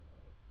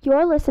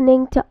You're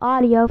listening to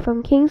audio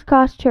from King's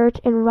Cross Church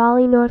in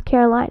Raleigh, North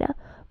Carolina.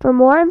 For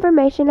more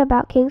information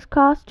about King's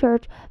Cross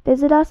Church,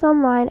 visit us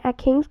online at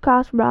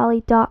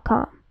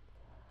kingscrossraleigh.com.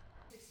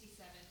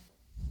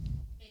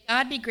 May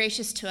God be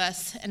gracious to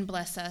us and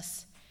bless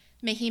us.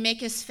 May he make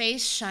his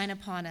face shine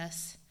upon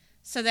us,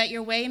 so that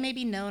your way may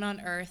be known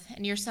on earth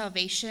and your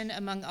salvation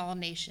among all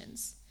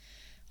nations.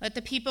 Let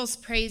the peoples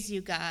praise you,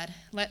 God.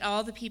 Let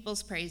all the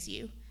peoples praise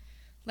you.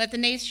 Let the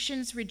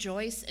nations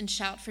rejoice and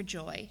shout for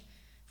joy.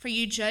 For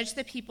you judge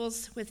the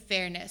peoples with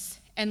fairness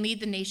and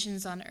lead the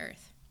nations on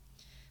earth.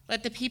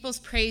 Let the peoples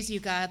praise you,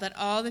 God. Let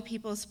all the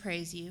peoples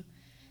praise you.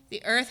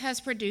 The earth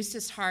has produced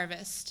its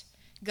harvest.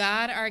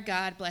 God, our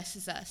God,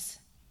 blesses us.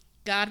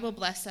 God will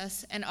bless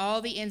us, and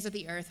all the ends of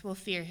the earth will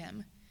fear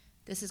him.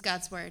 This is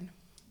God's word.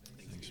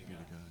 Thanks be to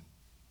God.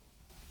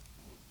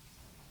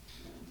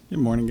 Good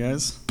morning,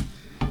 guys.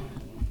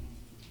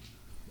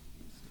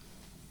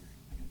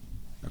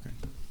 Okay.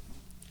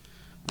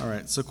 All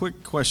right, so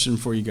quick question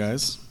for you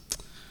guys.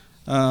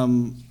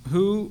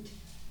 Who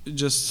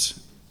just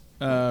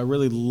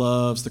really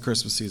loves the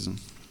Christmas season?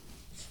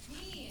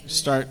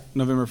 Start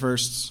November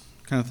 1st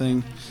kind of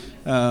thing.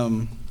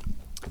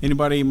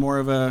 Anybody more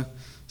of a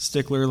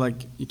stickler, like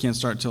you can't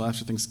start until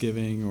after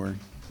Thanksgiving, or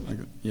like,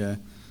 yeah,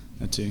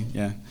 that too,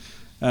 yeah.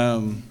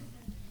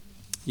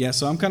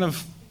 So I'm kind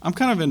of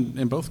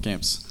in both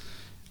camps.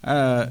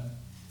 A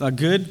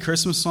good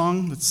Christmas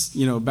song that's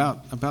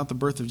about the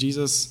birth of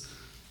Jesus,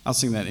 I'll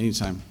sing that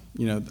anytime.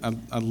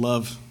 I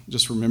love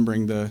just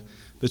remembering the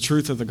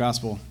truth of the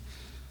gospel.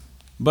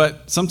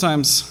 But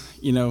sometimes,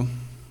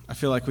 I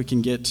feel like we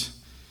can get,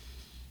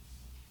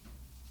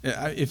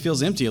 it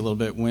feels empty a little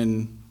bit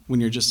when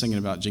you're just singing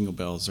about jingle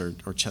bells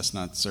or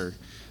chestnuts or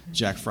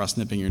Jack Frost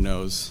nipping your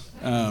nose.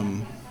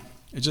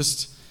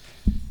 It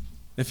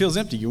feels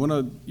empty. You want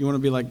to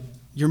be like,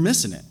 you're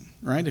missing it,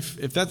 right?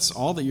 If that's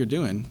all that you're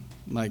doing,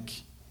 like,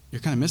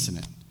 you're kind of missing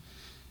it.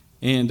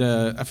 And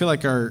I feel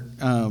like our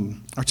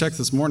text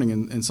this morning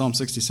in Psalm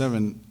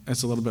 67,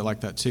 it's a little bit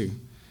like that too.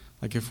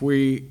 Like if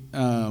we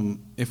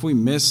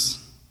miss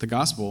the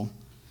gospel,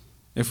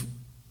 it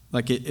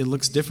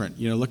looks different.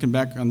 Looking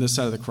back on this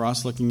side of the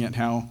cross, looking at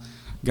how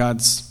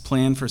God's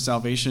plan for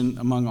salvation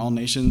among all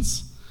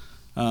nations,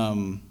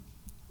 looking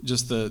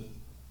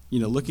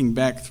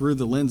back through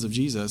the lens of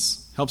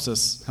Jesus helps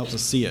us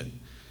see it.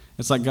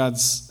 It's like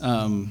God's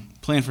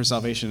plan for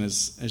salvation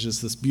is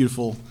just this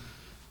beautiful,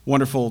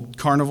 wonderful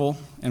carnival,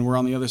 and we're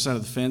on the other side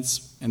of the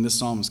fence, and this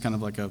psalm is kind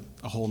of like a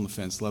hole in the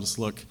fence. Let us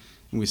look,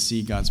 and we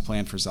see God's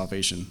plan for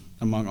salvation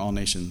among all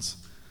nations.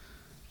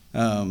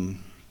 So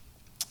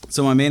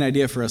my main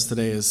idea for us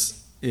today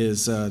is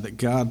that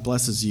God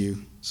blesses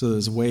you so that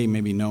his way may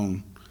be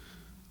known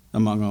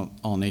among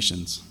all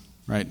nations,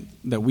 right?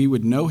 That we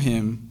would know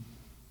him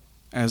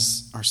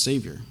as our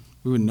Savior.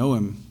 We would know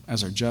him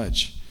as our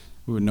judge.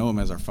 We would know him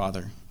as our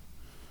Father.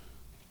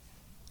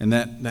 And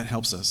that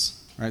helps us.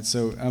 All right,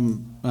 so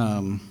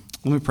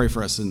let me pray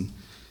for us, and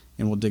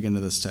we'll dig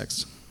into this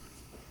text.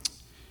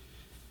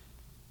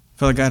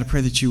 Father God, I pray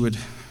that you would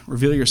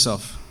reveal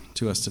yourself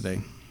to us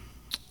today,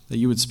 that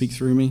you would speak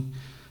through me,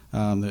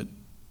 that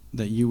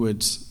you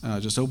would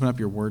just open up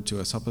your word to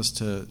us. Help us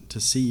to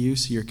see you,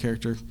 see your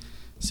character,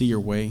 see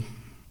your way,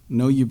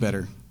 know you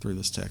better through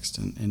this text,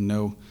 and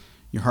know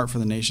your heart for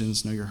the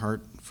nations, know your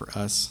heart for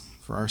us,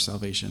 for our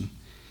salvation,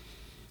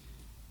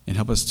 and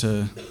help us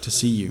to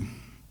see you.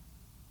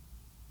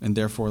 And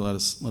therefore, let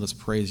us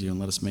praise you and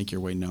let us make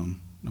your way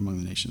known among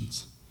the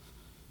nations.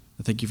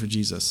 I thank you for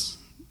Jesus.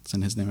 It's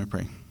in his name I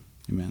pray.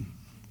 Amen.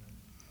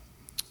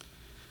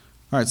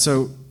 All right,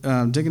 so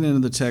digging into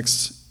the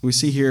text, we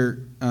see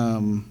here,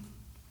 I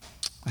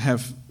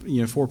have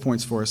 4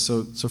 points for us.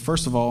 So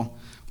first of all,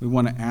 we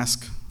want to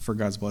ask for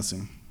God's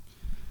blessing.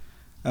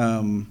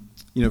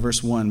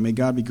 Verse 1, may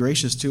God be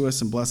gracious to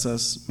us and bless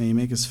us. May he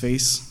make his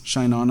face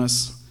shine on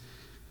us.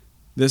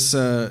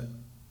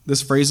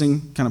 This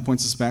phrasing kind of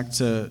points us back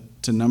to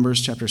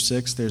Numbers chapter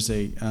 6. There's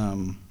they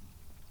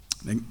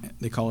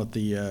call it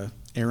the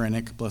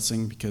Aaronic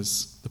blessing,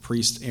 because the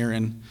priest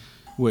Aaron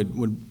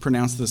would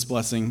pronounce this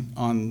blessing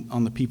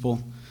on the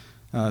people.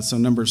 So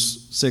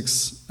Numbers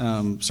 6,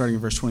 starting in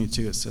verse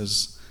 22, it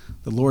says,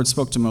 the Lord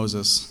spoke to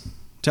Moses,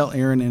 tell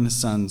Aaron and his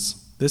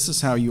sons, this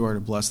is how you are to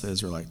bless the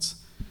Israelites.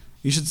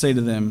 You should say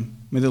to them,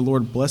 may the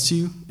Lord bless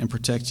you and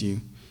protect you.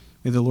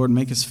 May the Lord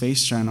make his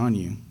face shine on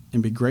you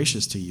and be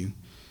gracious to you.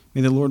 May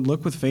the Lord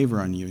look with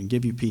favor on you and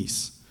give you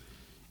peace.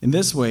 In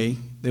this way,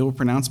 they will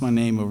pronounce my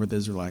name over the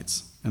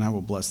Israelites, and I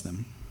will bless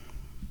them.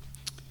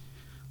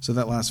 So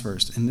that last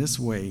verse, in this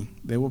way,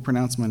 they will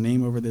pronounce my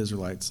name over the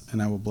Israelites,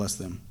 and I will bless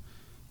them.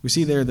 We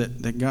see there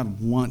that God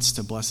wants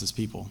to bless his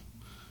people.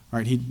 All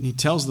right, he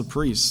tells the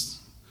priests,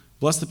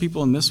 bless the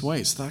people in this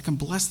way so that I can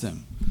bless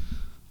them.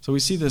 So we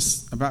see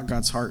this about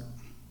God's heart.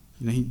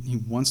 He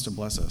wants to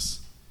bless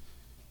us.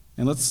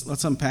 And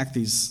let's unpack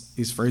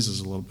these phrases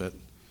a little bit.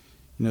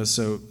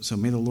 So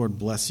may the Lord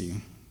bless you.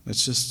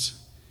 That's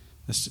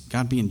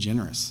God being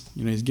generous.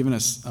 He's given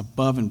us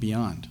above and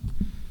beyond.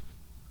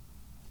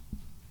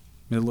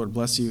 May the Lord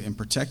bless you and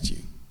protect you.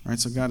 right?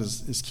 So God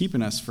is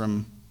keeping us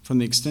from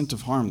the extent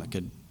of harm that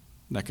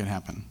could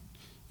happen.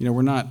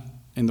 We're not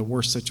in the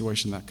worst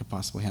situation that could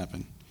possibly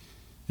happen.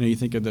 You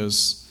think of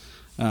those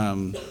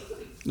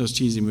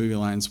cheesy movie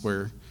lines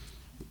where,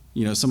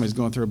 somebody's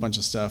going through a bunch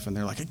of stuff and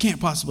they're like, it can't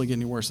possibly get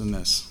any worse than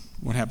this.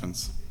 What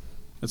happens?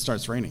 It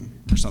starts raining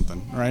or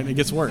something, right? It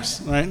gets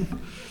worse, right?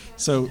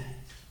 So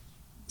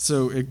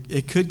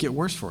it could get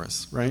worse for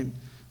us, right?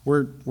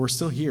 We're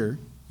still here.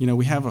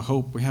 We have a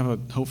hope. We have a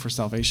hope for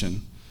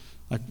salvation.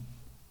 Like,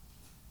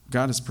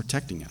 God is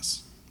protecting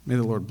us. May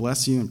the Lord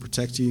bless you and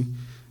protect you.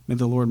 May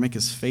the Lord make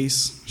his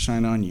face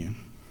shine on you.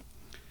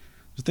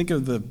 Think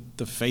of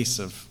the face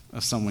of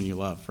someone you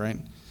love, right?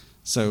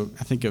 So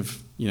I think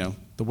of,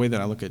 the way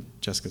that I look at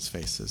Jessica's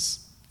face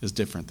is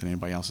different than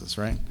anybody else's,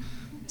 right?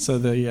 So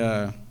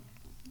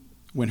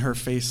when her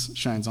face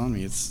shines on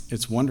me,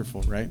 it's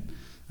wonderful, right?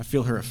 I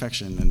feel her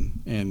affection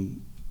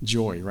and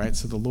joy, right?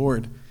 So the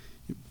Lord,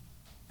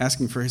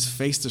 asking for his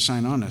face to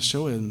shine on us,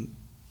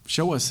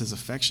 show us his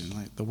affection,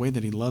 like the way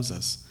that he loves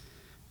us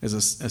is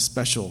a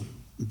special,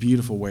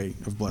 beautiful way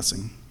of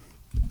blessing.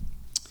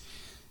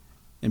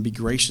 And be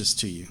gracious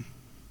to you.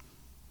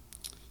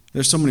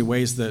 There's so many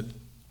ways that,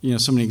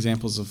 so many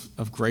examples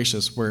of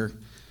gracious where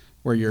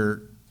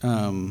you're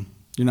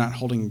not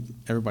holding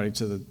everybody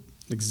to the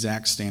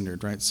exact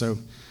standard, right? So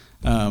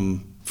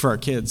for our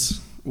kids,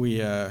 we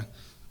have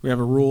a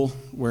rule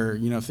where,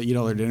 if they eat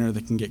all their dinner,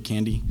 they can get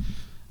candy.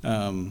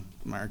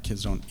 Our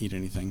kids don't eat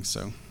anything,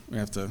 so we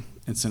have to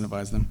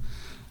incentivize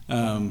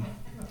them.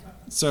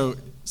 So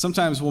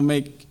sometimes we'll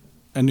make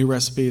a new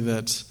recipe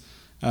that's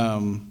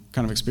kind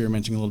of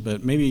experimenting a little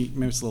bit. Maybe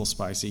it's a little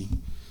spicy,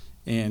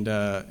 and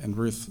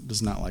Ruth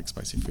does not like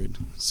spicy food.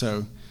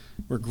 So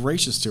we're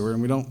gracious to her,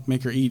 and we don't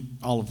make her eat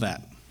all of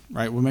that,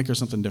 right? We'll make her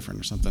something different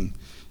or something,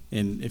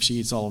 and if she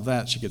eats all of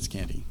that, she gets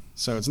candy.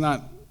 So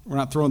we're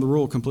not throwing the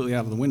rule completely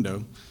out of the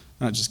window.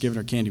 We're not just giving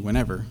her candy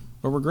whenever,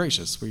 but we're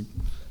gracious. We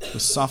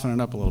soften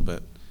it up a little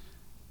bit.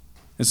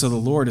 And so the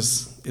Lord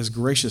is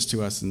gracious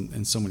to us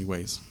in so many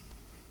ways.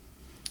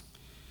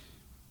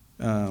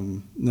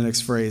 The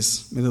next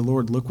phrase, may the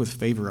Lord look with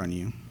favor on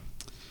you.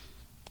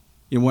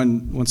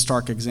 One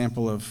stark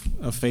example of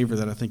favor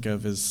that I think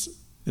of is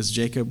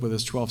Jacob with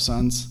his 12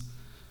 sons.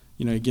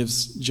 He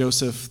gives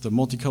Joseph the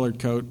multicolored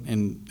coat,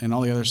 and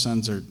all the other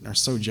sons are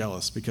so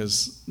jealous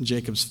because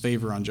Jacob's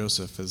favor on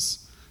Joseph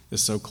is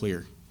so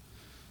clear.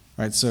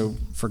 Right? So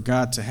for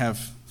God to have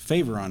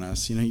favor on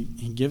us,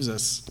 he gives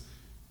us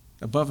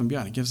above and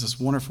beyond. He gives us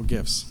wonderful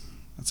gifts.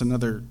 That's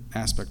another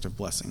aspect of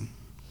blessing.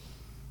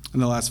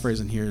 And the last phrase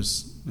in here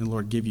is, may the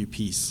Lord give you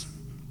peace.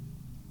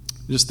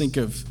 Just think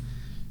of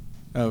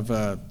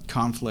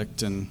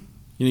conflict, and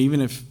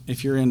even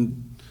if you're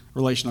in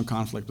relational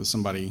conflict with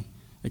somebody,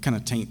 it kind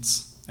of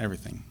taints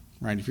everything,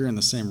 right? If you're in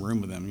the same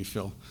room with them, you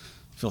feel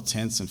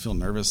tense and feel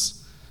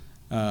nervous,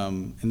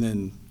 and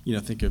then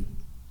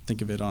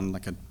think of it on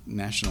like a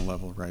national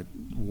level, right?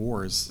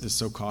 War is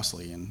so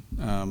costly, and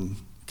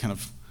kind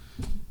of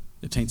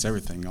it taints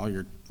everything. All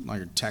your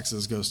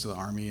taxes goes to the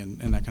army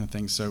and that kind of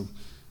thing. So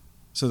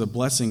the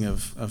blessing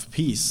of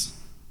peace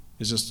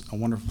is just a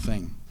wonderful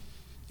thing.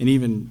 And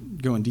even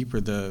going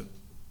deeper, the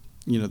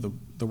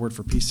word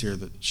for peace here,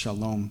 that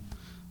shalom,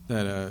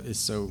 that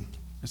is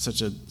it's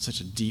such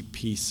a deep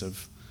piece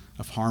of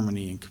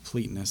harmony and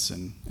completeness,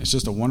 and it's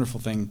just a wonderful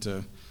thing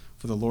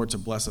for the Lord to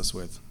bless us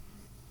with.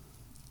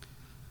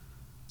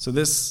 So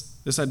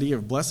this idea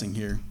of blessing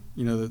here,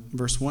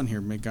 verse 1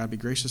 here, may God be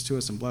gracious to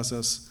us and bless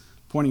us,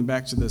 pointing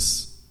back to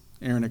this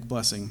Aaronic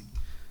blessing.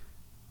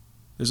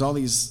 There's all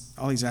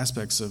these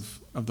aspects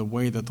of the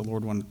way that the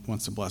Lord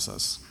wants to bless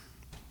us.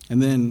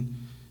 And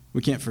then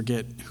we can't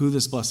forget who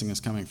this blessing is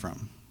coming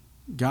from.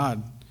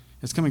 God.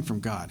 It's coming from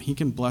God. He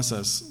can bless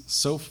us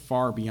so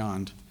far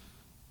beyond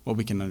what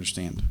we can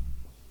understand.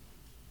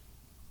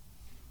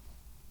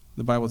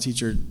 The Bible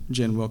teacher,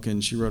 Jen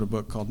Wilkins, she wrote a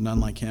book called None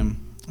Like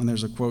Him. And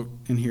there's a quote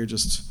in here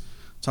just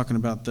talking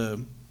about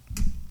the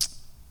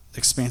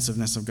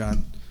expansiveness of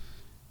God.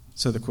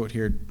 So the quote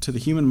here, to the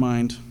human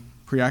mind,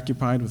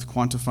 preoccupied with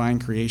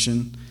quantifying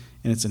creation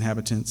and its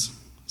inhabitants,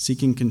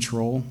 seeking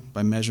control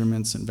by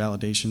measurements and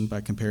validation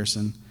by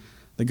comparison,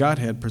 the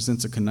Godhead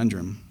presents a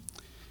conundrum.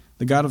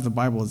 The God of the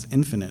Bible is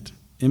infinite,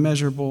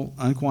 immeasurable,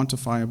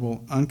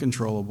 unquantifiable,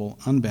 uncontrollable,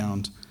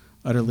 unbound,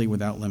 utterly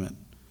without limit.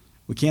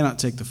 We cannot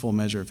take the full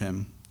measure of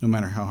him, no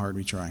matter how hard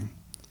we try.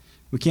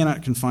 We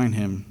cannot confine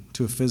him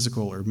to a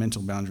physical or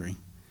mental boundary.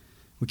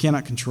 We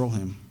cannot control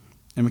him,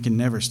 and we can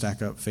never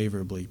stack up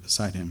favorably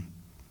beside him.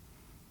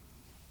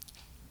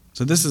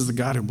 So this is the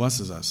God who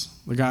blesses us,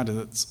 the God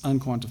that's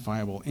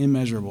unquantifiable,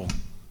 immeasurable,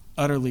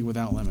 utterly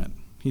without limit.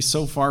 He's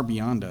so far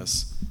beyond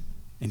us,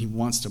 and he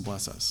wants to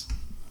bless us.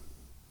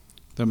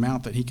 The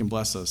amount that he can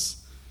bless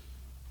us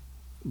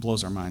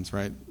blows our minds,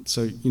 right?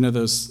 So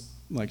those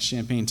like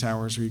champagne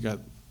towers where you got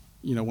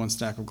one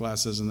stack of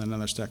glasses and then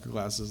another stack of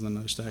glasses and then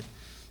another stack.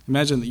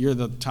 Imagine that you're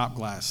the top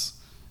glass,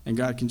 and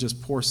God can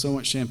just pour so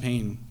much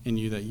champagne in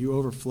you that you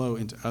overflow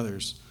into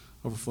others,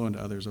 overflow into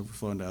others,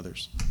 overflow into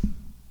others.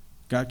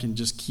 God can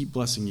just keep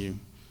blessing you.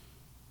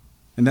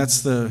 And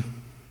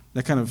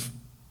that kind of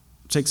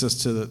takes us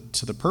to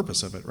the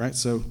purpose of it, right?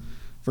 So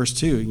verse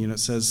 2, it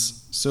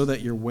says, so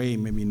that your way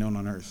may be known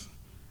on earth.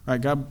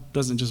 Right? God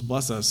doesn't just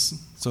bless us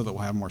so that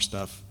we'll have more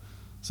stuff,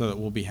 so that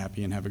we'll be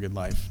happy and have a good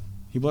life.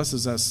 He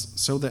blesses us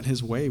so that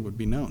his way would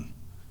be known.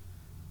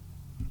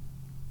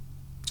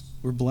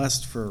 We're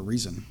blessed for a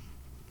reason.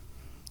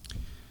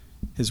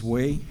 His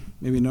way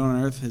may be known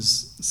on earth,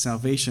 his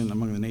salvation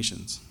among the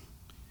nations.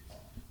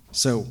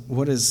 So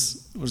what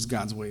is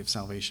God's way of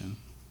salvation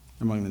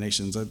among the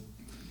nations?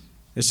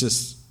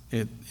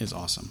 It is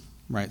awesome,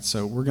 right?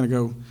 So we're going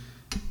to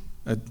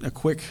go a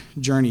quick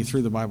journey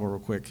through the Bible real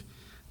quick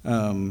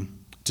to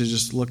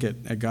just look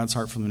at God's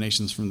heart from the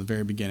nations from the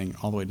very beginning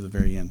all the way to the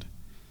very end.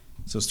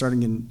 So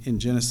starting in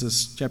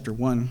Genesis chapter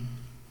 1,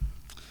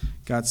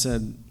 God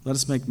said, let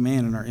us make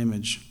man in our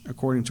image,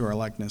 according to our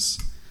likeness,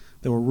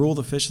 that will rule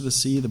the fish of the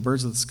sea, the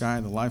birds of the sky,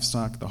 the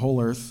livestock, the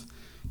whole earth,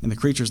 and the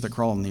creatures that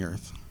crawl on the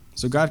earth.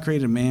 So God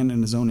created man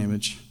in his own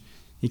image.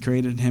 He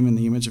created him in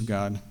the image of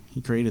God.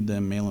 He created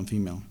them, male and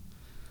female.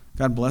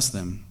 God blessed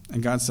them,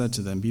 and God said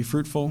to them, be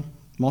fruitful,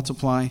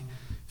 multiply,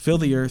 fill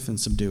the earth, and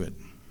subdue it.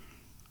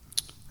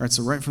 All right,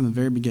 so right from the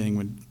very beginning,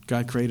 when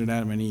God created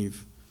Adam and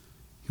Eve,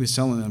 he was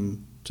telling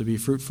them to be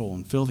fruitful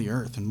and fill the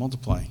earth and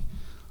multiply,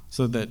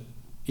 so that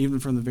even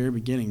from the very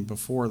beginning,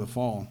 before the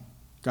fall,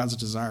 God's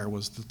desire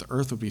was that the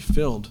earth would be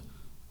filled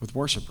with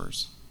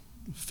worshipers,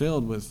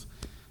 filled with,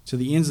 to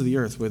the ends of the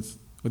earth, with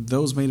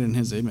those made in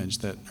his image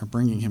that are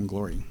bringing him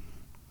glory.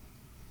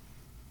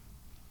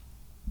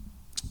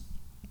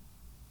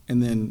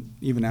 And then,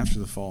 even after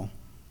the fall,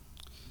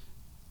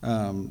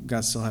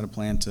 God still had a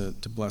plan to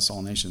bless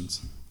all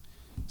nations.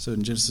 So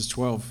in Genesis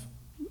 12,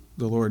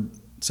 the Lord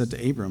said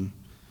to Abram,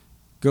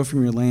 go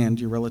from your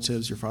land, your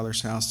relatives, your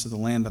father's house, to the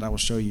land that I will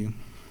show you.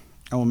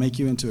 I will make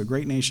you into a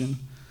great nation.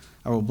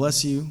 I will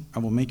bless you. I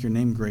will make your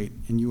name great,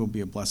 and you will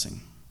be a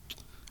blessing.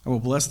 I will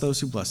bless those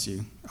who bless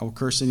you. I will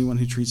curse anyone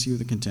who treats you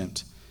with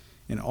contempt,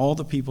 and all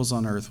the peoples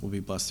on earth will be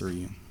blessed through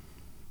you.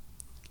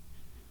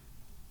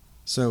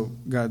 So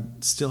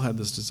God still had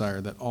this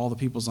desire that all the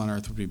peoples on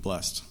earth would be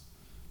blessed.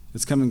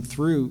 It's coming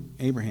through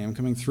Abraham,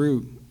 coming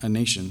through a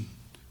nation,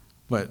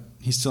 but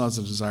he still has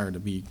a desire to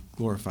be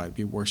glorified,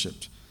 be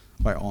worshipped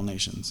by all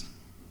nations.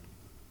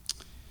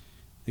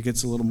 It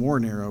gets a little more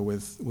narrow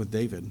with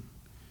David.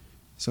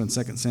 So in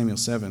 2 Samuel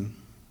 7,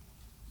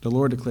 the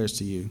Lord declares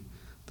to you,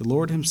 the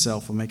Lord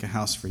himself will make a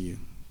house for you,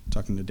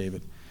 talking to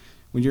David.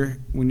 When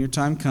your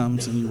time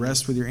comes and you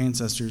rest with your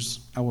ancestors,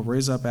 I will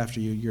raise up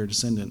after you your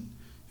descendant,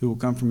 who will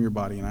come from your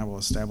body, and I will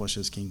establish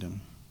his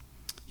kingdom.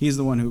 He is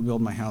the one who will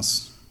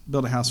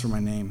build a house for my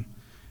name,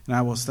 and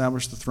I will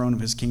establish the throne of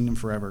his kingdom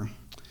forever.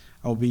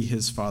 I will be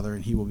his father,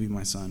 and he will be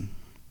my son.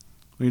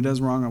 When he does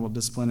wrong, I will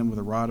discipline him with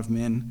a rod of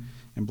men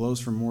and blows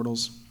from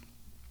mortals.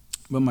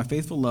 But my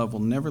faithful love will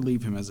never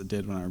leave him as it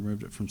did when I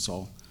removed it from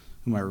Saul,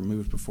 whom I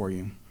removed before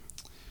you.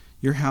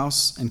 Your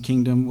house and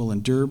kingdom will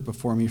endure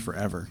before me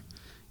forever.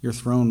 Your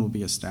throne will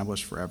be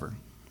established forever.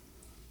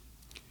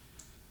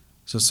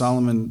 So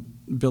Solomon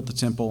built the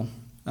temple,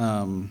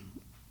 and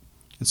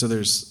so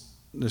there's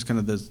kind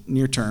of the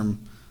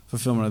near-term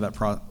fulfillment of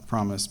that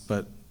promise,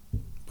 but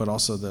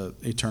also the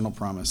eternal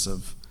promise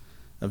of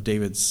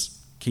David's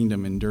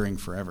kingdom enduring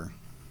forever.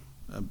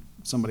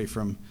 Somebody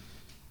from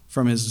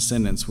his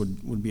descendants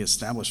would be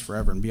established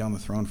forever and be on the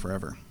throne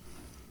forever.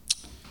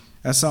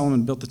 As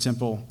Solomon built the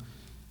temple,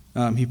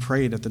 he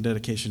prayed at the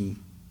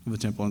dedication of the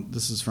temple, and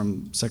this is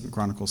from 2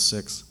 Chronicles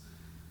 6.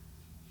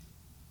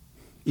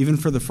 Even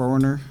for the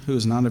foreigner who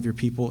is not of your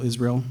people,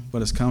 Israel, but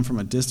has come from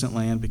a distant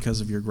land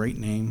because of your great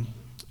name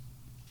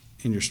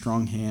and your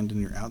strong hand and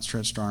your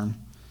outstretched arm,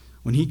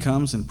 when he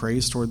comes and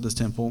prays toward the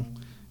temple,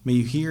 may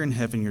you hear in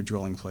heaven your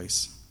dwelling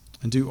place,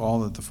 and do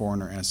all that the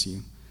foreigner asks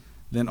you.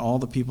 Then all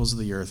the peoples of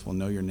the earth will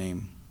know your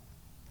name,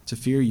 to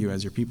fear you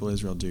as your people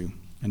Israel do,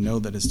 and know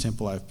that his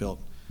temple I have built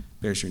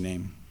bears your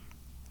name.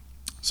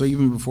 So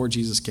even before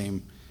Jesus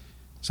came,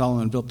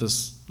 Solomon built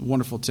this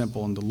wonderful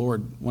temple, and the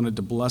Lord wanted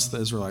to bless the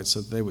Israelites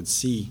so that they would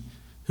see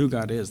who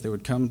God is. They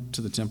would come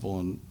to the temple,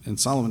 and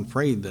Solomon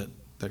prayed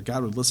that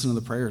God would listen to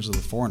the prayers of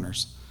the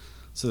foreigners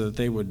so that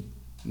they would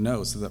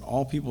know, so that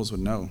all peoples would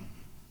know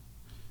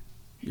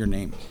your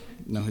name,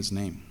 know his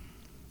name.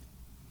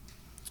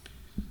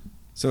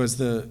 So as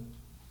the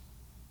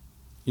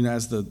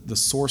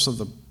source of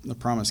the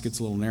promise gets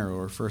a little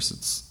narrower, first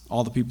it's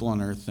all the people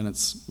on earth, then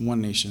it's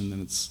one nation,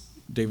 then it's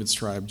David's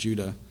tribe,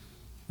 Judah,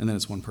 and then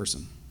it's one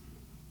person.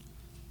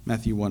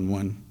 Matthew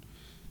 1:1,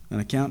 an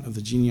account of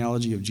the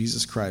genealogy of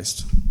Jesus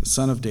Christ, the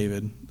son of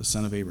David, the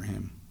son of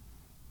Abraham.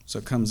 So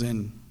it comes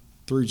in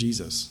through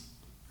Jesus.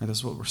 And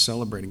that's what we're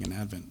celebrating in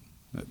Advent,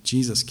 that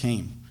Jesus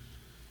came.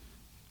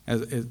 I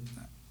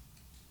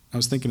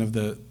was thinking of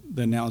the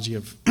analogy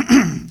of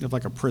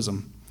like a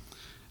prism,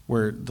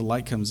 where the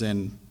light comes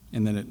in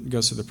and then it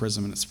goes through the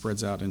prism and it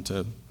spreads out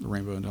into the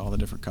rainbow, into all the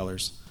different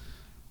colors.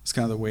 It's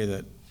kind of the way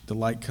that the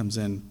light comes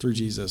in through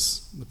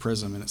Jesus, the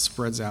prism, and it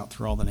spreads out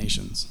through all the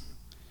nations.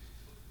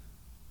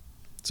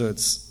 So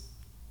it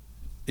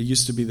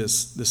used to be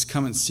this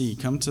come and see,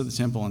 come to the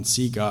temple and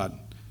see God.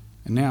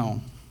 And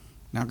now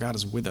God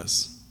is with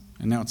us.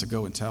 And now it's a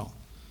go and tell.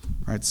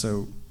 Right?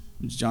 So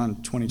John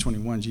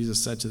 20:21,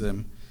 Jesus said to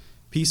them,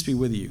 "Peace be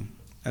with you.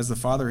 As the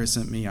Father has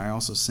sent me, I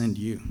also send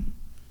you."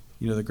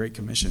 You know, the Great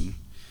Commission.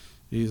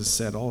 Jesus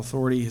said, "All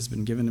authority has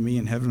been given to me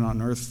in heaven and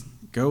on earth.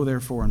 Go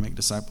therefore and make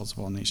disciples of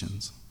all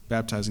nations,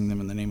 baptizing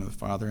them in the name of the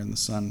Father and the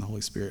Son and the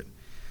Holy Spirit,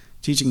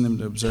 teaching them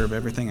to observe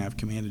everything I have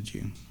commanded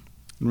you. And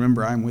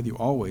remember, I am with you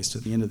always to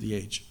the end of the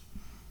age."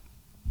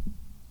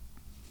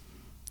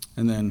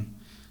 And then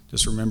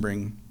just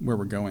remembering where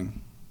we're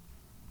going.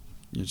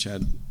 You know,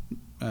 Chad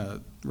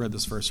read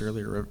this verse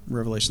earlier,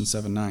 Revelation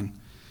 7:9.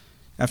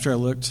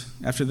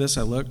 After this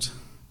I looked,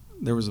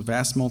 there was a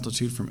vast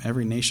multitude from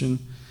every nation,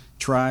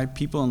 tribe,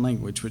 people, and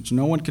language, which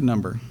no one could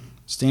number,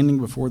 standing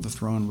before the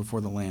throne,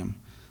 before the Lamb.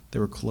 They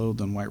were clothed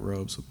in white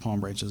robes with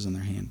palm branches in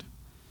their hand.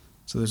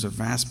 So there's a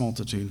vast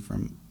multitude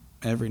from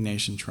every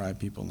nation, tribe,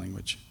 people,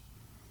 language.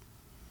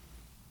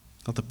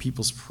 Let the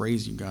peoples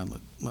praise you,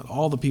 God. Let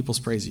all the peoples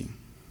praise you.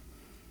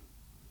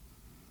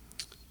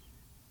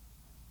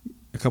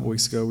 A couple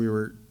weeks ago, we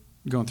were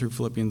going through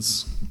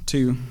Philippians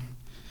 2,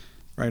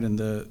 right in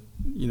the,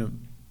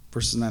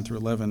 verses 9 through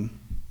 11.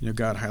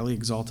 God highly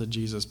exalted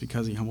Jesus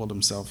because he humbled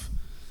himself.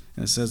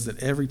 And it says that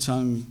every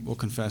tongue will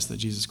confess that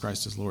Jesus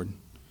Christ is Lord.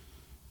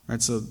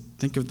 Right, so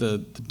think of the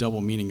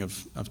double meaning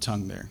of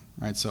tongue there.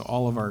 Right, so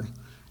all of our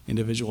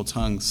individual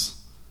tongues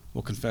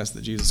will confess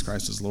that Jesus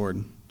Christ is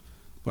Lord.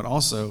 But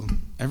also,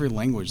 every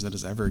language that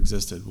has ever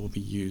existed will be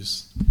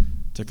used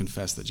to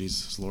confess that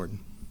Jesus is Lord.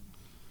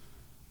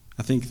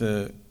 I think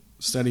the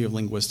study of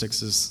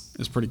linguistics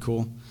is pretty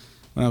cool.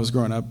 When I was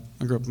growing up,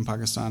 I grew up in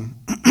Pakistan,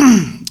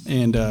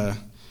 and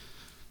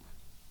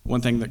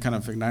one thing that kind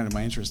of ignited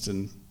my interest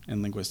in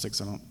linguistics,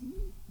 I don't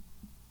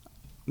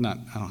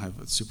have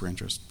a super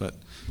interest, but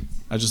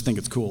I just think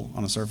it's cool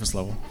on a surface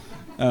level.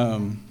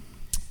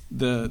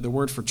 The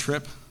word for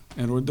trip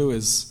in Urdu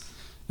is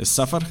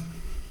safar,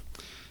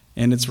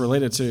 and it's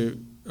related to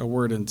a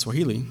word in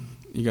Swahili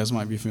you guys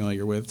might be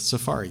familiar with,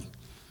 safari,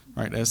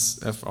 right?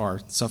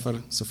 S-F-R,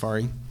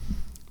 safari.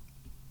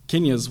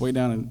 Kenya is way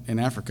down in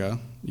Africa.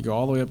 You go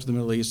all the way up to the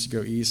Middle East, you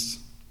go east,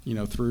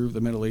 through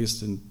the Middle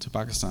East and to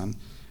Pakistan. And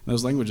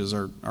those languages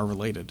are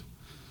related.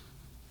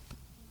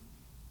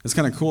 It's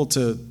kind of cool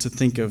to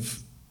think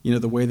of,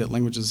 the way that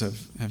languages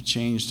have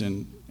changed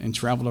and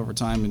traveled over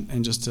time,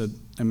 and just to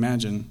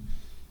imagine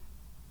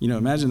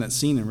that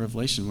scene in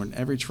Revelation when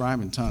every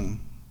tribe and tongue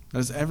that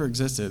has ever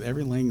existed,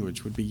 every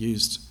language would be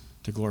used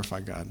to glorify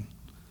God.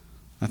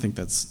 I think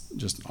that's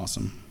just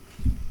awesome.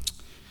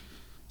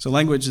 So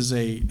language is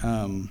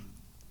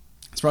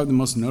it's probably the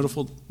most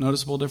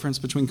noticeable difference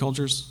between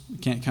cultures. We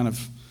can't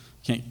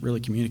really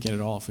communicate at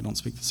all if we don't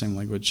speak the same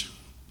language.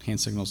 Hand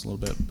signals a little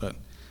bit, but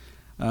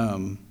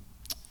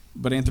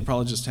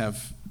anthropologists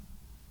have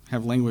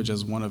language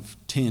as one of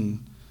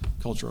 10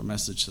 cultural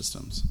message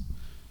systems.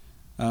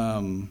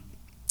 A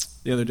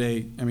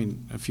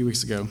few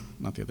weeks ago,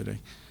 not the other day,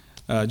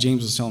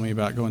 James was telling me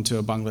about going to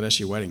a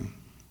Bangladeshi wedding.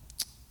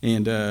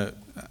 And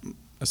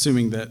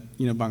assuming that,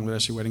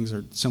 Bangladeshi weddings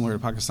are similar to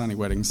Pakistani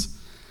weddings,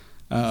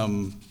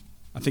 I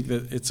think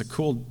that it's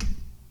cool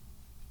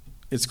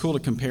to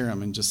compare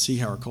them and just see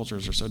how our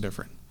cultures are so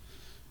different.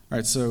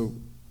 Right, so,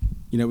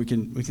 we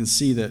can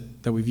see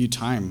that we view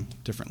time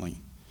differently.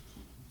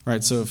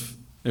 Right, so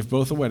if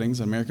both the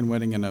weddings, an American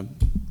wedding and a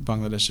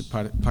Bangladeshi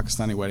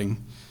Pakistani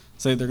wedding,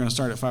 say they're going to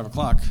start at 5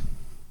 o'clock,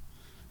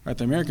 right,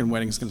 the American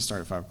wedding is going to start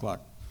at 5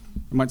 o'clock.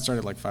 It might start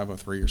at like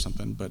 5:03 or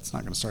something, but it's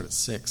not going to start at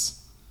 6.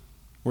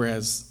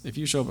 Whereas if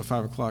you show up at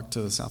 5 o'clock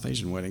to the South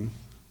Asian wedding,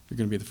 you're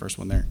going to be the first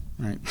one there,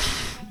 right?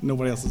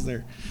 Nobody else is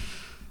there.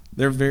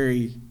 They're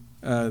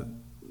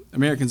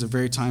Americans are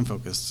very time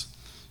focused,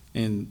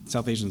 and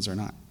South Asians are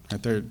not.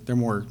 Right? They're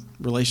more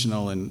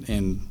relational,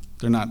 and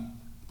they're not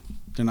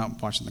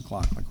watching the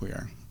clock like we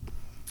are.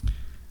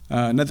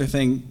 Another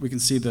thing, we can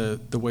see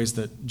the ways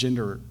that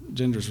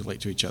genders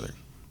relate to each other.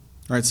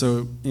 Right,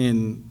 so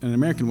in an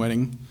American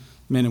wedding,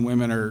 men and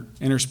women are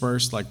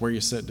interspersed, like where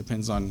you sit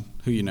depends on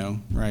who you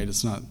know, right?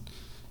 But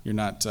in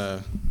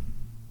a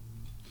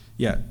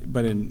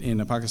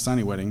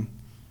Pakistani wedding,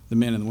 the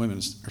men and the women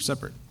are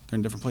separate. They're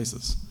in different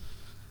places.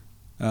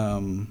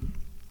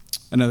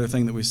 Another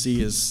thing that we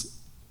see is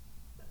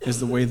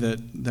the way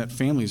that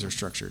families are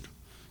structured,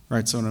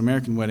 right? So in an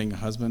American wedding, a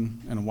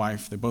husband and a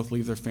wife, they both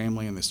leave their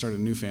family and they start a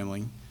new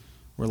family.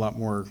 We're a lot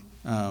more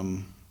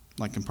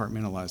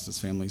compartmentalized as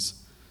families.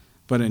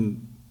 But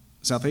in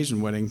South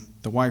Asian wedding,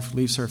 the wife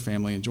leaves her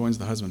family and joins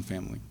the husband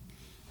family.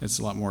 It's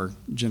a lot more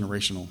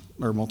generational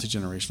or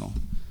multi-generational,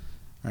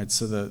 right?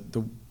 So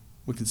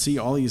we can see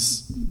all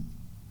these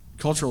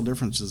cultural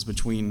differences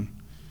between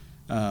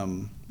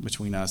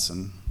us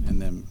and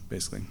them,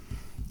 basically.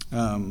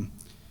 And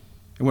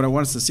what I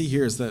want us to see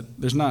here is that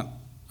there's not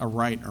a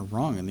right or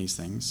wrong in these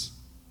things.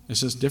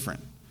 It's just different.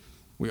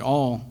 We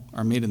all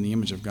are made in the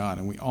image of God,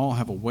 and we all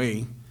have a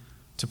way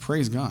to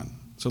praise God.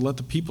 So let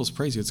the peoples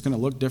praise you. It's going to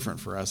look different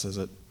for us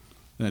than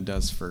it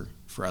does for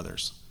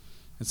others.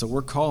 And so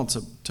we're called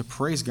to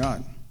praise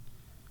God.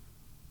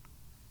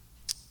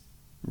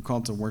 We're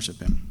called to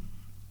worship him.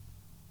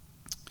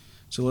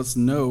 So let's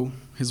know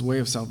his way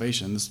of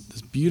salvation, this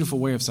beautiful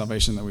way of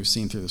salvation that we've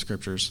seen through the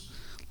scriptures.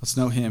 Let's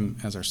know him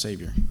as our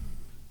Savior.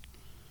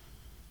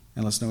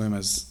 And let's know him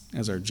as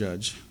our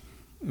judge.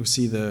 We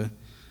see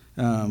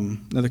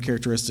another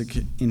characteristic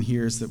in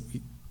here is that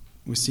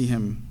we see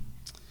him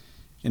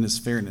in his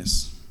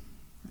fairness.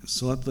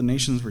 So let the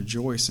nations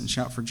rejoice and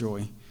shout for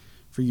joy,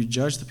 for you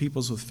judge the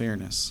peoples with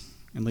fairness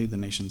and lead the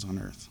nations on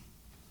earth.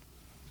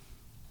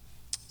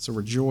 So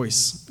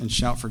rejoice and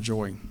shout for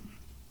joy.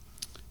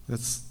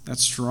 That's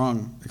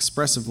strong,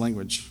 expressive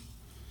language.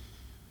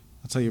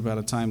 I'll tell you about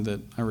a time that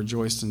I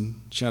rejoiced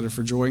and shouted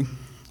for joy.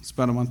 It's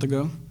about a month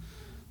ago.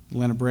 The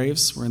Atlanta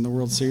Braves were in the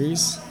World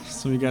Series.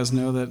 Some of you guys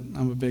know that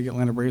I'm a big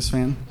Atlanta Braves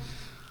fan.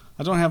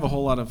 I don't have a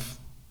whole lot of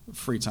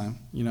free time.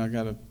 I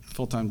got a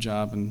full-time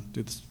job and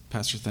do this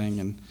pastor thing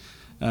and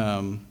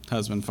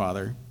husband,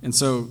 father. And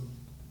so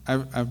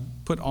I've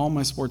put all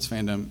my sports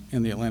fandom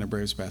in the Atlanta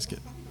Braves basket,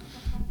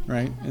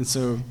 right? And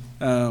so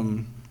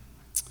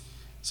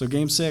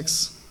Game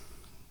 6,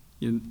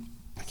 I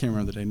can't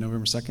remember the day,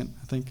 November 2nd,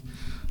 I think.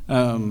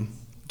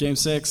 Game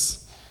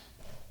 6,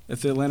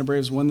 if the Atlanta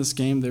Braves won this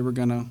game, they were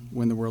going to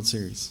win the World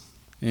Series.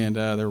 And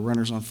there were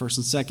runners on first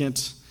and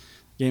second.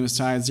 Game is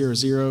tied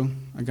 0-0.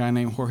 A guy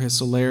named Jorge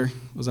Soler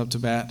was up to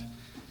bat.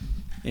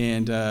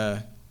 And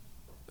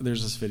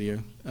there's this video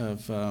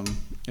of,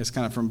 it's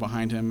kind of from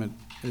behind him.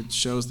 It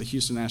shows the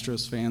Houston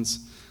Astros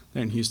fans.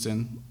 They're in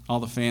Houston. All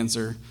the fans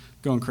are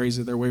going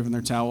crazy. They're waving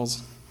their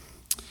towels.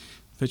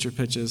 Pitcher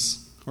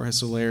pitches. Jorge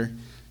Soler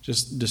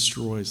just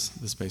destroys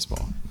this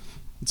baseball.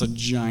 It's a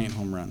giant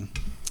home run.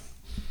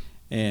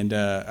 And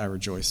I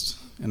rejoiced,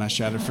 and I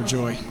shouted for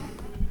joy.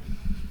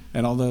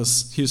 And all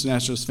those Houston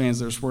Astros fans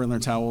that were swirling their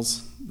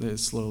towels, they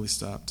slowly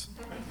stopped.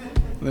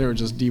 They were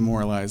just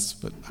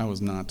demoralized, but I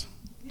was not.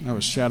 I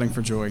was shouting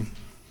for joy.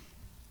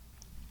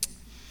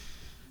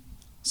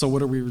 So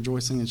what are we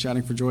rejoicing and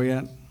shouting for joy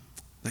at?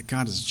 That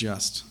God is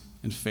just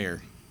and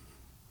fair.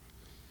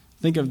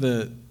 Think of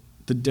the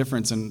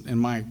difference in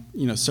my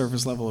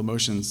surface level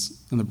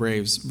emotions in the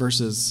Braves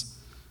versus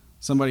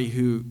somebody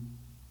who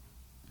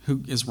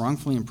is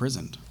wrongfully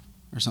imprisoned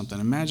or something.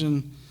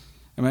 Imagine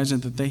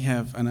that they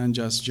have an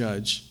unjust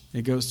judge.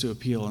 It goes to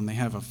appeal, and they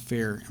have a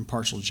fair,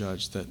 impartial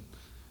judge that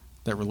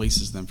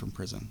releases them from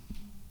prison.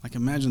 Like,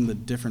 imagine the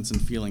difference in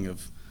feeling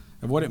of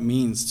what it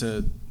means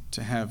to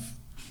have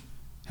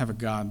a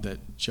God that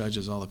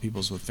judges all the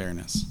peoples with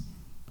fairness.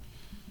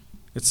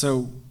 It's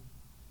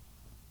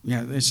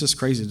just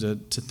crazy to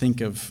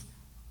think of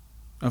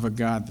a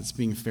God that's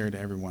being fair to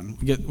everyone.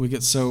 We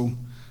get so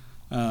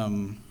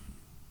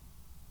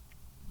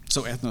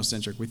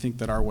ethnocentric. We think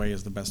that our way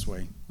is the best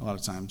way a lot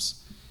of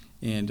times,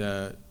 and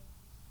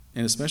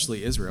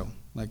especially Israel.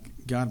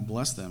 Like, God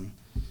bless them,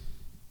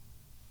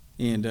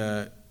 and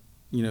the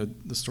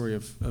story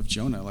of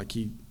Jonah. Like,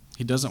 he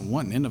doesn't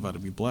want Nineveh to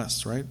be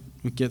blessed, right?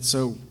 We get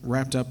so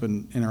wrapped up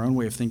in our own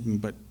way of thinking,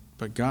 but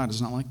God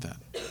is not like that.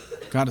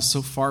 God is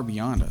so far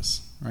beyond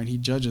us, right? He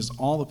judges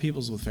all the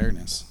peoples with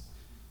fairness.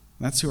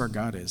 And that's who our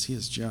God is. He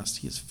is just.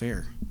 He is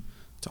fair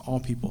to all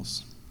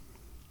peoples.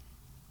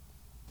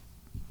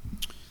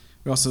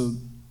 We also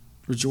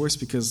rejoice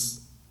because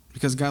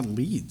God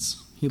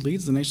leads. He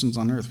leads the nations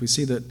on earth. We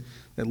see that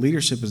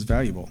leadership is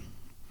valuable.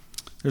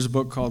 There's a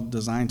book called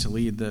Designed to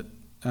Lead that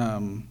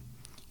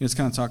it's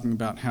kind of talking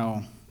about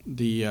how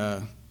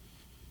a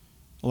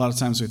lot of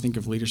times we think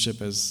of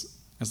leadership as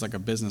like a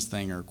business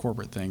thing or a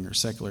corporate thing or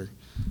secular,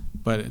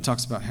 but it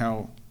talks about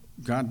how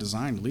God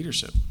designed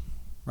leadership,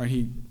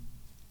 right?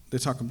 They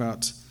talk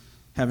about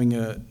having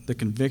the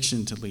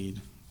conviction to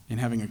lead and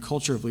having a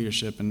culture of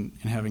leadership and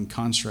having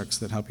constructs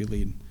that help you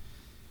lead.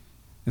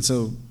 And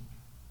so,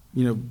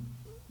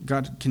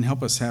 God can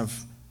help us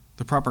have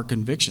the proper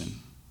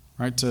conviction,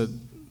 right? To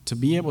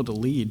be able to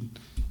lead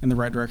in the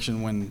right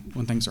direction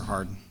when things are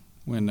hard,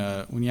 when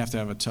you have to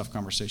have a tough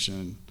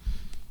conversation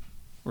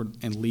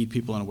and lead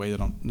people in a way they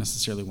don't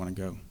necessarily want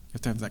to go. You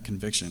have to have that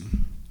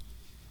conviction.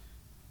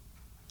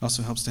 It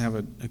also helps to have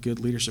a good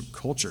leadership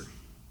culture,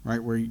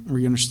 right? Where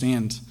you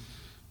understand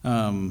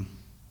that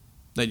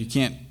you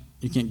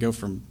can't go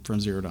from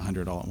 0 to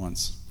 100 all at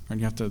once. Right?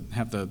 You have to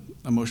have the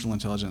emotional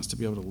intelligence to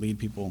be able to lead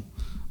people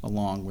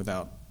along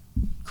without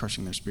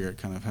crushing their spirit,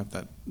 kind of have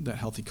that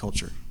healthy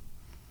culture.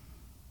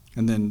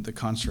 And then the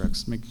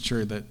constructs, making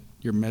sure that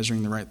you're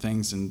measuring the right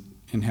things and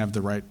have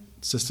the right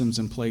systems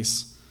in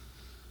place.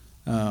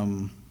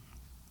 And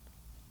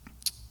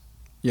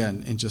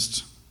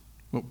just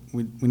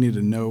we need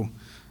to know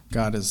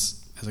God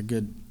as a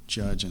good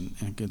judge and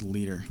a good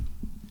leader,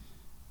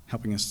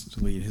 helping us to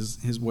lead.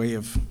 His way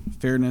of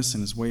fairness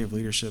and his way of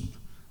leadership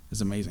is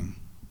amazing.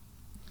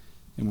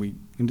 And we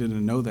need to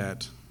know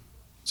that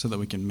so that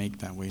we can make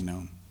that way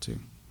known too.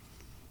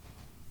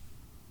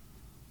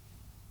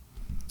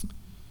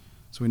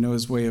 So we know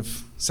his way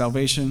of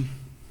salvation.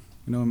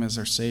 We know him as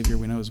our Savior.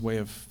 We know his way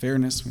of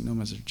fairness. We know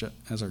him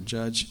as our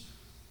judge.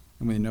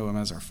 And we know him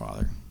as our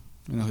Father.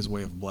 We know his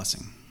way of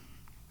blessing.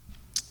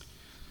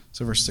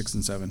 So verse 6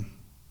 and 7.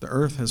 The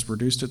earth has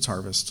produced its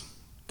harvest.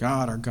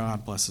 God, our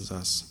God, blesses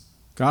us.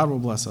 God will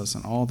bless us,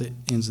 and all the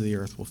ends of the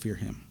earth will fear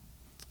him.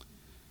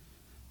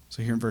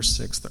 So here in verse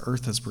 6, the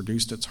earth has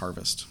produced its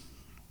harvest.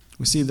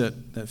 We see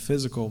that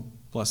physical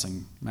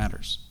blessing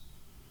matters.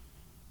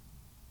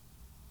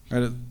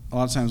 Right? A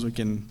lot of times we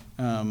can,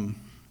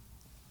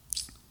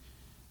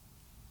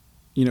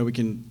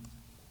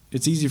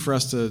 it's easy for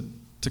us to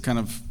kind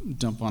of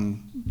dump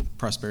on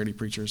prosperity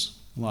preachers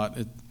a lot.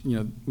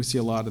 We see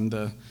a lot in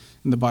the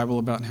Bible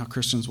about how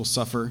Christians will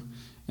suffer,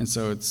 and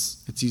so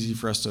it's easy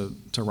for us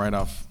to write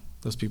off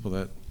those people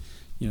that,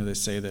 they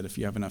say that if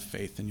you have enough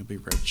faith, then you'll be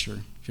rich, or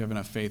if you have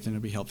enough faith, then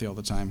you'll be healthy all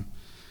the time.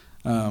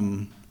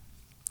 But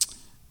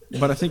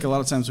I think a lot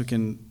of times we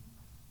can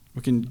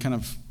kind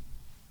of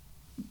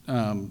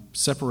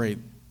separate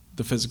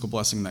the physical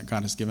blessing that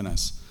God has given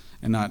us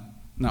and not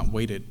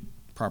weight it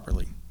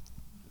properly.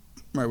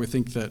 Right? We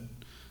think that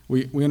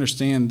we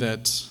understand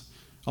that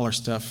all our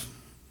stuff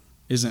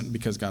isn't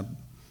because God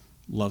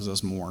loves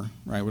us more,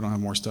 right? We don't have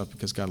more stuff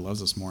because God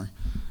loves us more.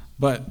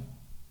 But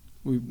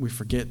we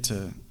forget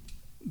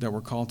that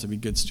we're called to be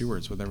good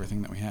stewards with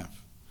everything that we have.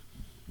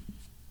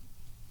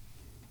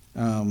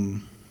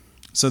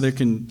 So there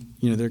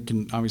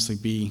can obviously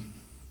be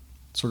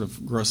sort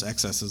of gross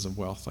excesses of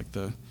wealth, like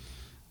the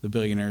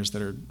billionaires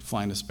that are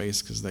flying to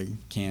space because they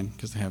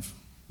have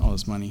all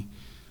this money.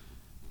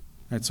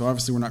 Right, so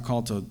obviously we're not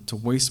called to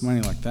waste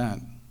money like that,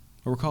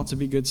 but we're called to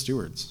be good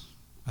stewards.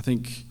 I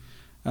think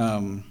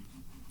the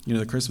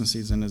Christmas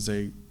season is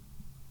a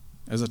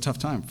tough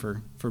time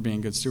for being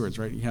good stewards,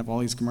 right? You have all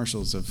these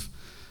commercials of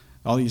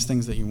all these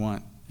things that you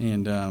want,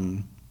 and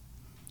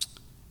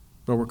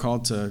but we're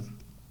called to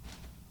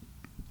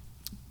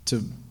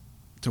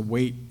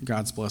weight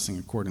God's blessing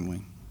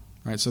accordingly,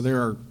 right? So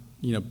there are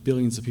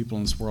billions of people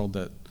in this world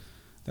that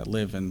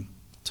live in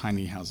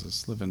tiny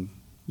houses, live in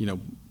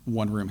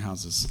one-room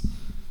houses,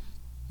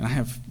 and I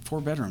have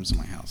 4 bedrooms in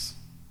my house.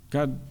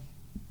 God,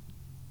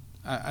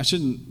 I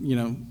shouldn't,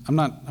 I'm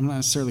not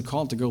necessarily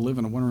called to go live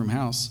in a one-room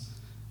house,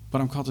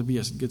 but I'm called to be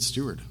a good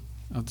steward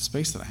of the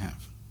space that I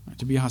have, right?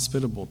 To be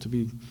hospitable, to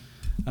be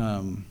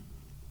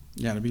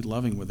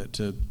loving with it,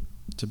 to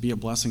be a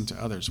blessing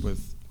to others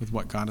with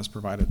what God has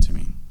provided to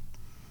me.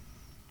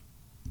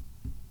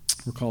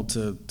 We're called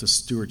to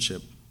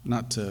stewardship,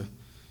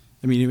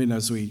 even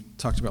as we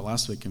talked about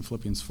last week in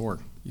Philippians 4,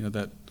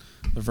 that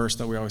the verse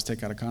that we always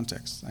take out of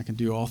context. I can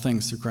do all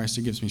things through Christ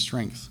who gives me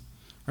strength.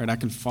 Right? I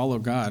can follow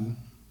God.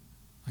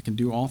 I can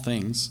do all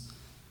things.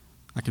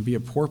 I can be a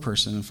poor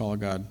person and follow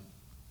God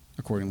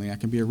accordingly. I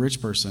can be a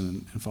rich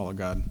person and follow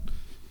God.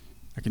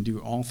 I can do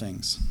all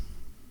things.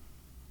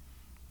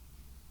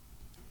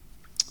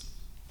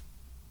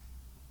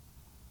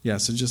 Yeah,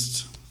 so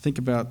just think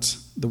about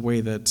the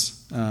way that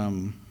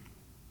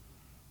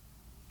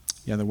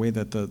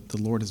the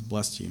Lord has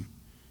blessed you.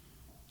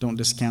 Don't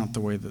discount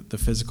the way that the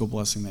physical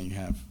blessing that you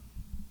have,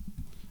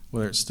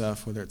 whether it's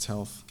stuff, whether it's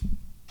health,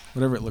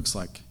 whatever it looks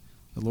like.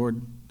 The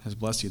Lord has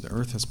blessed you. The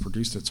earth has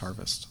produced its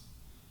harvest.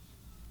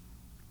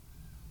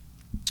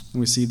 And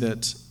we see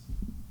that,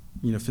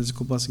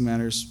 physical blessing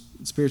matters,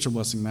 spiritual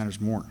blessing matters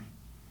more.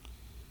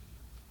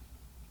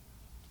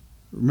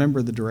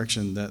 Remember the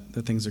direction that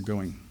things are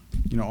going.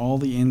 All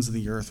the ends of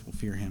the earth will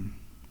fear him.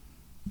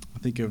 I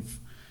think of,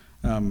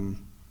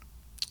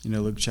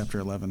 Luke chapter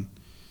 11.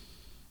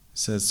 It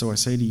says, "So I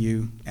say to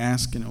you,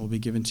 ask and it will be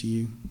given to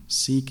you.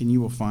 Seek and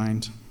you will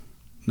find.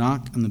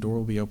 Knock and the door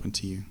will be opened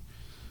to you.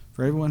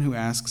 For everyone who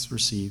asks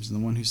receives, and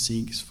the one who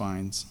seeks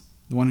finds.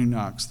 The one who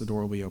knocks, the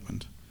door will be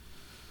opened.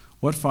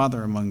 What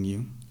father among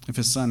you, if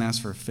his son asks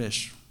for a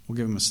fish, will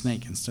give him a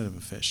snake instead of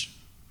a fish?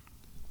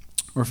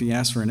 Or if he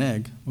asks for an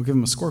egg, will give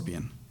him a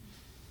scorpion?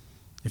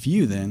 If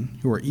you then,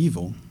 who are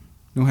evil,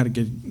 know how to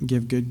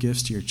give good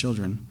gifts to your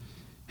children,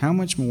 how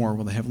much more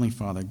will the Heavenly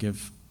Father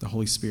give the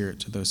Holy Spirit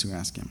to those who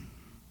ask him?"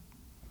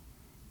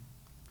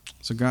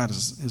 So God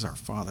is our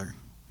Father.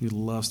 He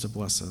loves to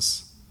bless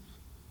us.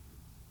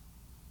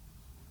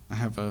 I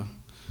have an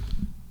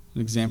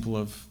example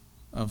of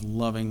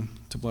loving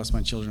to bless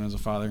my children as a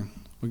father.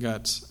 We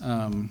got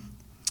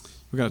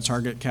a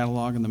Target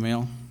catalog in the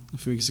mail a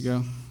few weeks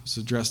ago. It's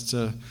addressed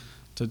to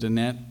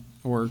Danette,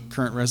 or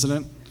current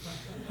resident.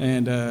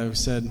 And we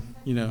said,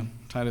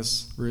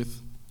 Titus,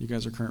 Ruth, you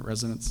guys are current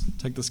residents.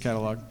 Take this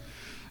catalog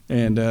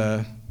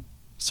and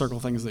circle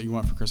things that you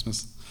want for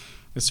Christmas.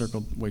 They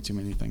circled way too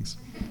many things.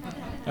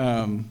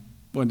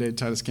 One day,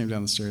 Titus came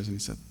down the stairs and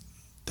he said,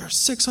 "There's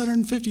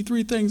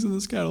 653 things in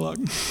this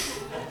catalog."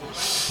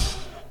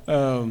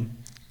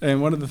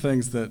 And one of the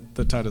things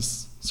that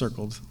Titus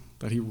circled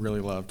that he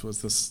really loved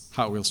was this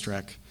Hot Wheels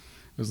track.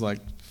 It was like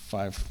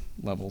 5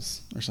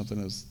 levels or something.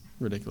 It was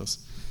ridiculous.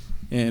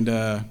 And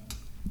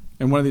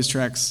one of these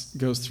tracks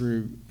goes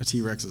through a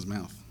T-Rex's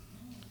mouth.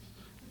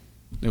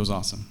 It was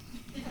awesome.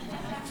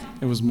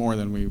 It was more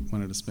than we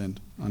wanted to spend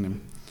on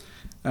him.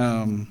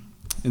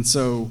 And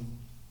so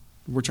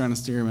we're trying to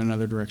steer him in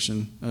another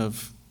direction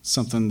of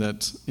something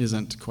that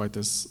isn't quite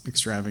this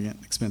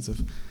extravagant,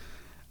 expensive.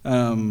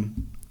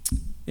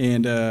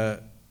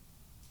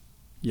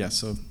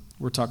 So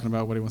we're talking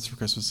about what he wants for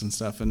Christmas and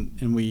stuff,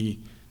 and we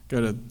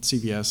go to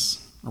CVS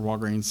or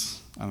Walgreens.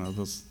 I don't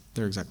know,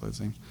 they're exactly the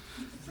same.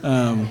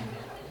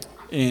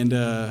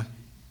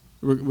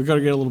 We go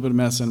to get a little bit of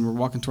medicine. We're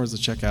walking towards the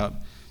checkout,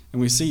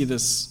 and we see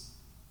this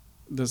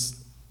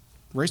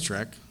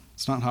racetrack.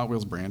 It's not Hot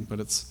Wheels brand, but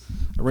it's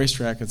a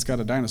racetrack. It's got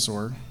a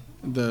dinosaur.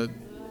 The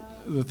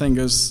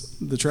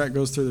track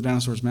goes through the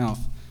dinosaur's mouth,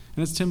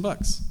 and it's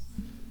 $10.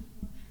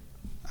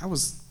 I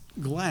was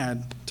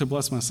glad to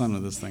bless my son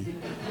with this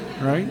thing,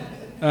 right?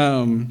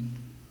 And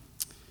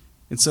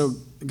so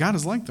God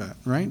is like that,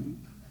 right?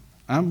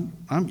 I'm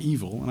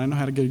evil, and I know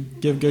how to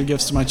give good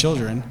gifts to my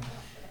children.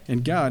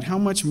 And God, how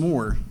much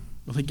more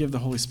will he give the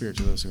Holy Spirit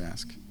to those who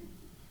ask?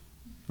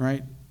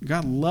 Right?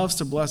 God loves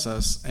to bless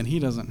us, and he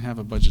doesn't have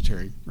a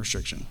budgetary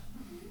restriction,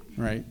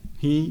 right?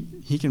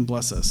 He can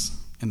bless us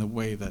in the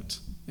way that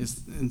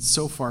is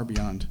so far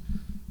beyond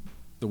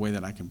the way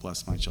that I can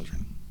bless my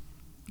children,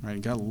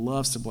 right? God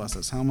loves to bless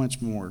us. How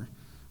much more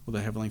will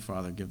the Heavenly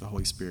Father give the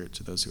Holy Spirit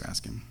to those who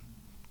ask him?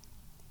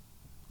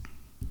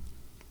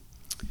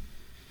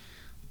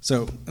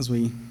 So as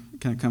we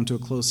kind of come to a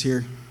close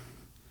here,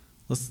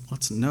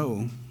 let's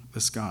know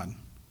this God,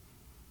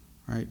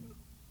 right?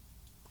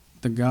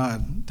 The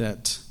God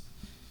that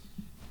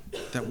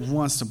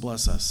wants to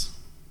bless us,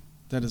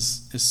 that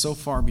is so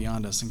far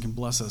beyond us and can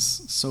bless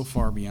us so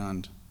far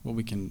beyond what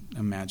we can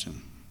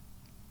imagine.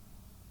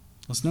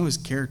 Let's know his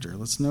character.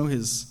 Let's know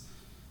his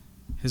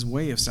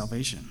way of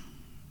salvation,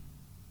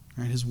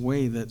 right? His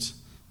way that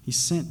he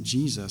sent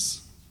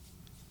Jesus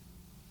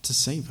to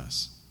save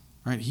us,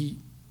 right? He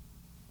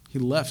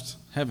left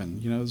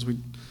heaven, as we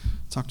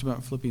talked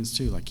about Philippians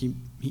 2, like he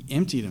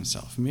emptied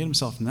himself. He made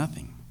himself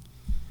nothing.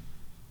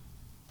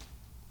 I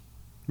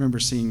remember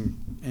seeing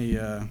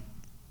a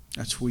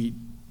tweet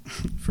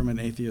from an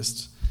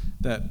atheist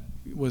that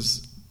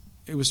was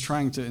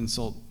trying to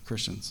insult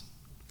Christians.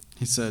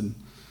 He said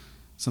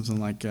something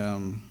like,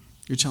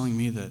 you're telling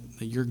me that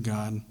your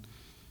God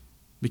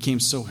became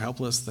so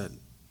helpless that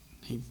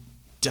he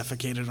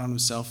defecated on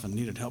himself and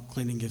needed help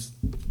cleaning his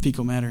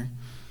fecal matter?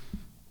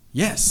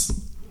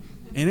 Yes.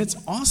 And it's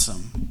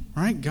awesome,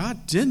 right?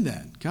 God did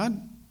that.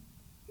 God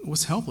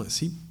was helpless.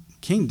 He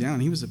came down.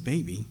 He was a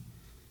baby.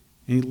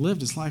 And he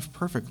lived his life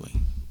perfectly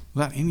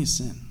without any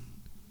sin.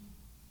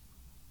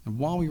 And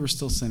while we were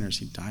still sinners,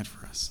 he died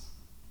for us.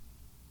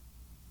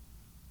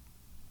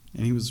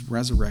 And he was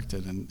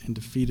resurrected and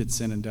defeated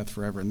sin and death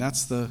forever. And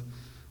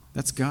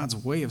that's God's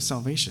way of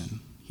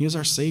salvation. He is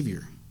our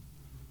Savior.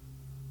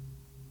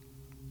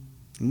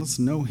 And let's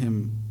know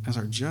him as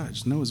our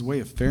judge, know his way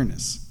of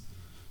fairness.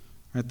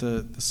 Right,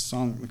 the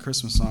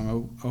Christmas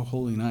song, O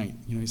Holy Night,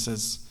 he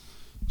says,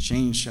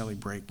 chains shall he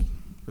break,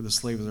 for the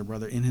slave is our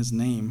brother. In his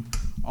name,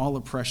 all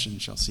oppression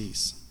shall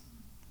cease.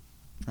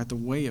 Right, the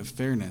way of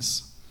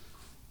fairness,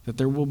 that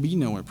there will be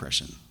no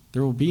oppression.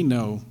 There will be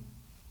no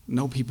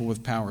people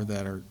with power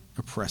that are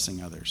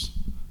oppressing others.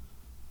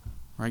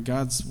 Right,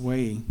 God's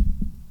way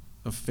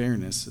of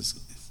fairness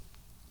is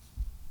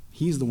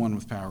he's the one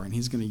with power, and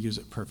he's going to use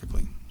it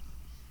perfectly.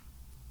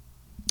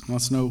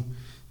 Let's know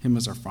him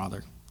as our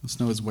Father. Let's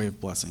know his way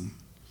of blessing.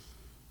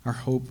 Our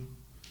hope,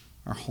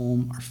 our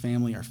home, our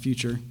family, our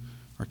future,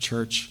 our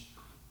church.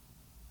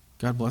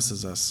 God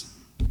blesses us.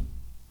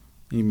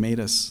 He made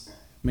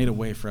a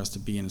way for us to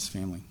be in his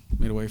family.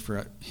 Made a way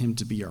for him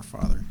to be our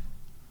Father.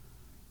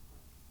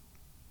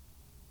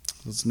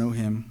 Let's know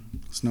him.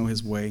 Let's know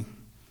his way.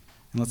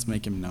 And let's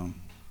make him known.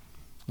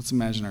 Let's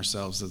imagine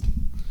ourselves as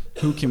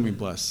who can we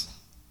bless?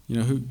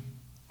 Who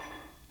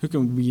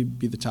can we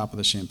be the top of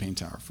the champagne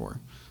tower for?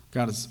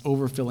 God is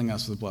overfilling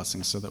us with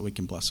blessings so that we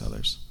can bless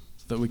others,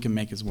 so that we can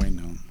make his way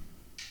known.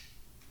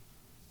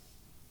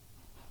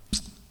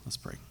 Let's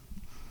pray.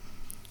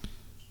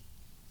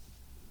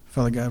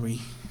 Father God,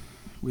 we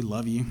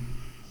love you.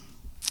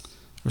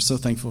 We're so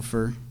thankful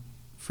for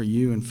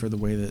you and for the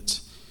way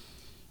that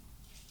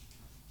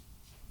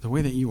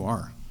you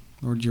are.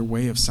 Lord, your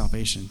way of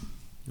salvation,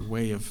 your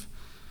way of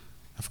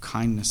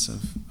kindness,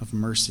 of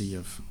mercy,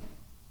 of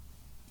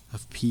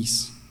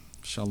peace.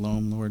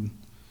 Shalom, Lord.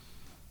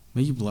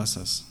 May you bless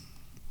us.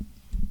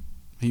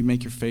 May you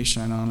make your face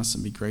shine on us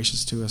and be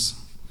gracious to us,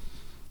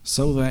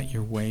 so that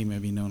your way may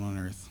be known on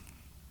earth.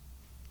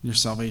 Your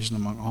salvation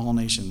among all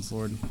nations,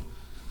 Lord. I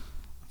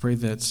pray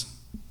that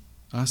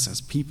us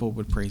as people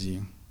would praise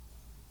you,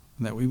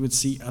 and that we would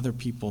see other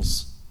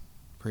peoples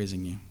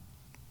praising you.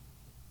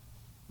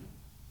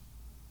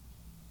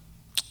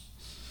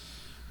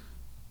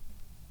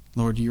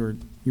 Lord, you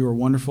are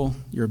wonderful,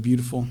 you are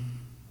beautiful,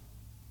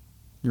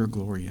 you are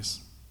glorious.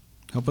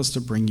 Help us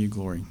to bring you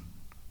glory.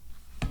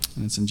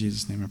 And it's in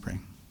Jesus' name I pray.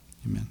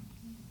 Amen.